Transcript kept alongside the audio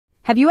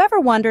Have you ever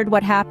wondered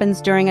what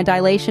happens during a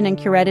dilation and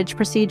curettage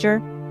procedure?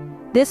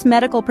 This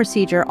medical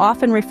procedure,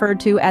 often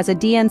referred to as a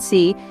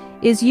DNC,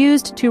 is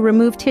used to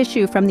remove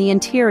tissue from the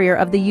interior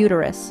of the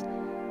uterus.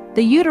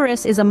 The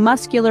uterus is a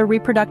muscular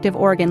reproductive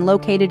organ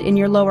located in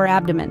your lower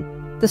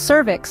abdomen. The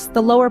cervix,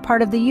 the lower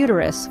part of the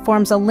uterus,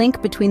 forms a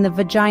link between the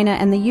vagina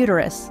and the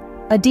uterus.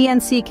 A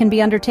DNC can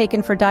be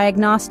undertaken for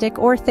diagnostic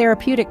or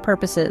therapeutic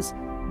purposes.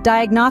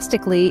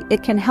 Diagnostically,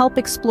 it can help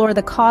explore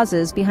the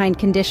causes behind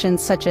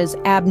conditions such as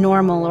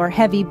abnormal or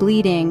heavy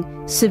bleeding,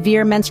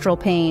 severe menstrual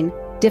pain,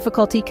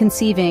 difficulty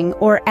conceiving,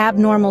 or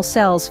abnormal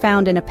cells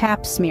found in a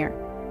pap smear.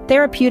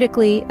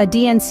 Therapeutically, a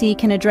DNC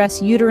can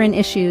address uterine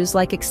issues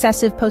like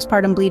excessive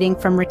postpartum bleeding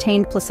from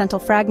retained placental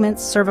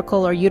fragments,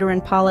 cervical or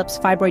uterine polyps,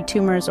 fibroid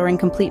tumors, or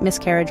incomplete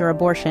miscarriage or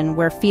abortion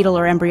where fetal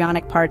or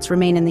embryonic parts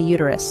remain in the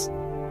uterus.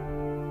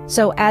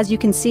 So, as you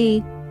can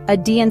see, a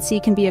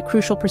DNC can be a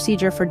crucial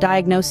procedure for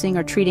diagnosing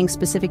or treating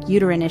specific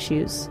uterine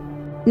issues.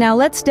 Now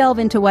let's delve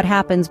into what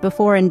happens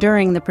before and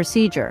during the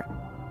procedure.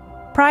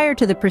 Prior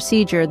to the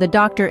procedure, the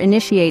doctor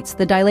initiates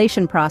the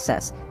dilation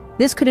process.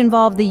 This could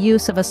involve the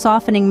use of a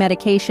softening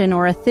medication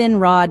or a thin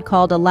rod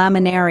called a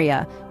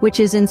laminaria, which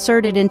is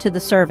inserted into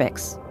the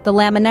cervix. The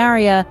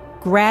laminaria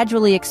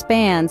gradually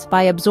expands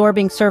by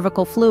absorbing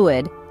cervical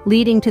fluid,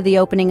 leading to the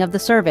opening of the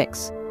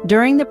cervix.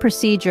 During the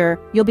procedure,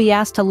 you'll be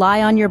asked to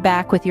lie on your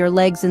back with your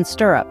legs in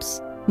stirrups,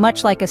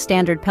 much like a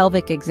standard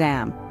pelvic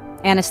exam.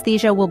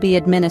 Anesthesia will be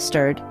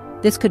administered.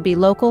 This could be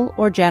local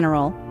or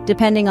general,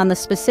 depending on the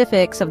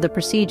specifics of the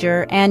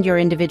procedure and your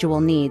individual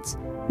needs.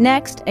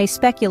 Next, a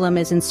speculum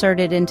is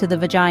inserted into the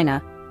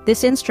vagina.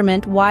 This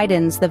instrument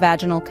widens the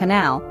vaginal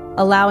canal,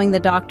 allowing the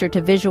doctor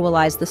to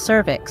visualize the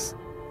cervix.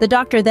 The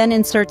doctor then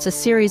inserts a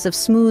series of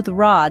smooth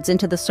rods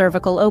into the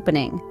cervical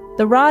opening.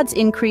 The rods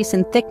increase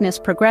in thickness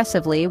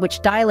progressively,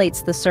 which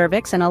dilates the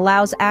cervix and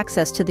allows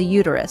access to the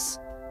uterus.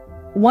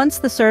 Once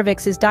the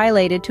cervix is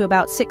dilated to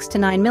about 6 to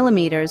 9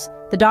 millimeters,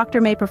 the doctor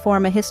may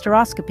perform a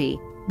hysteroscopy.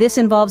 This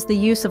involves the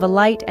use of a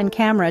light and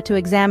camera to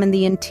examine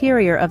the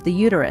interior of the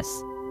uterus.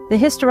 The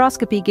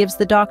hysteroscopy gives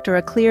the doctor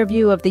a clear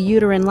view of the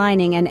uterine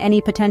lining and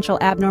any potential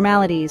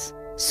abnormalities.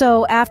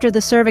 So, after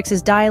the cervix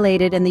is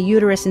dilated and the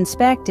uterus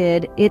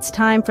inspected, it's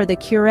time for the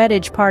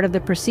curettage part of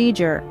the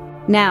procedure.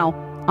 Now,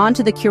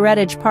 onto the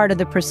curettage part of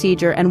the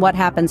procedure and what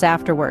happens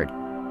afterward.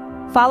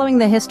 Following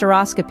the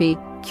hysteroscopy,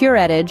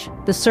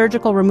 curettage, the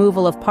surgical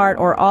removal of part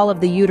or all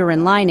of the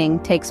uterine lining,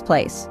 takes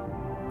place.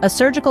 A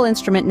surgical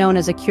instrument known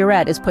as a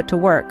curette is put to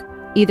work,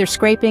 either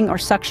scraping or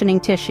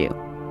suctioning tissue.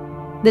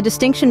 The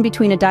distinction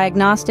between a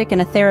diagnostic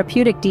and a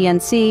therapeutic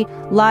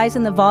DNC lies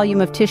in the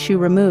volume of tissue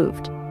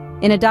removed.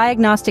 In a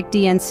diagnostic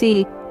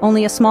DNC,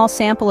 only a small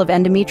sample of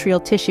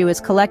endometrial tissue is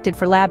collected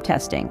for lab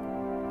testing.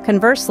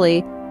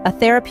 Conversely, a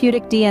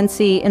therapeutic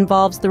DNC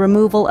involves the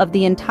removal of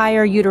the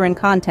entire uterine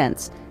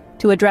contents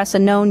to address a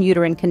known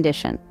uterine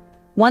condition.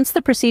 Once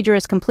the procedure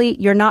is complete,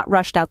 you're not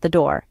rushed out the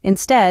door.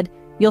 Instead,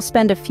 you'll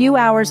spend a few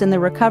hours in the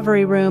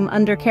recovery room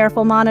under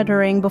careful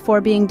monitoring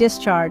before being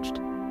discharged.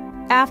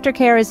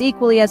 Aftercare is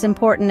equally as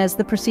important as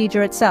the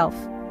procedure itself.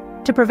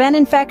 To prevent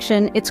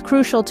infection, it's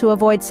crucial to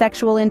avoid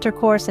sexual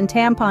intercourse and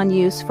tampon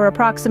use for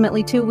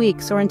approximately 2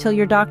 weeks or until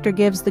your doctor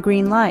gives the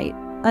green light.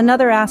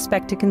 Another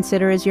aspect to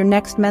consider is your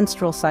next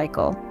menstrual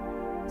cycle.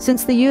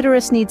 Since the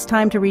uterus needs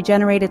time to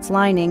regenerate its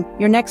lining,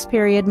 your next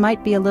period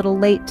might be a little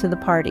late to the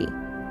party.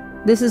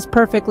 This is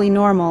perfectly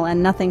normal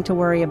and nothing to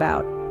worry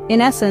about.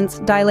 In essence,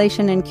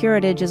 dilation and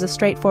curettage is a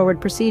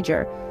straightforward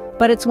procedure,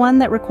 but it's one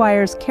that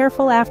requires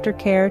careful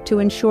aftercare to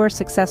ensure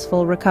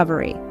successful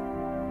recovery.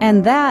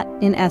 And that,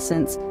 in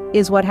essence,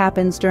 is what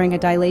happens during a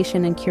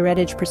dilation and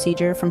curettage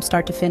procedure from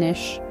start to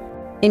finish.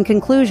 In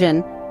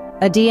conclusion,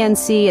 a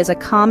DNC is a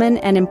common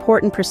and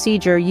important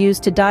procedure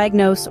used to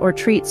diagnose or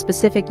treat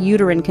specific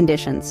uterine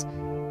conditions.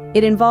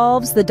 It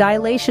involves the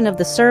dilation of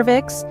the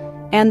cervix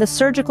and the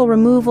surgical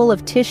removal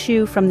of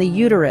tissue from the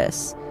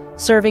uterus,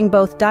 serving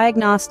both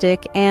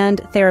diagnostic and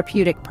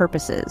therapeutic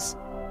purposes.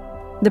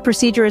 The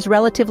procedure is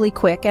relatively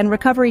quick, and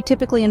recovery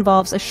typically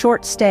involves a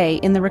short stay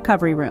in the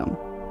recovery room.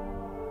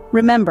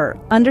 Remember,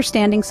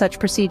 understanding such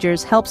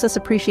procedures helps us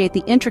appreciate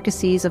the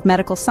intricacies of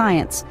medical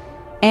science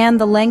and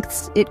the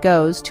lengths it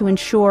goes to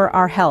ensure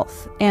our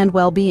health and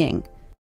well-being.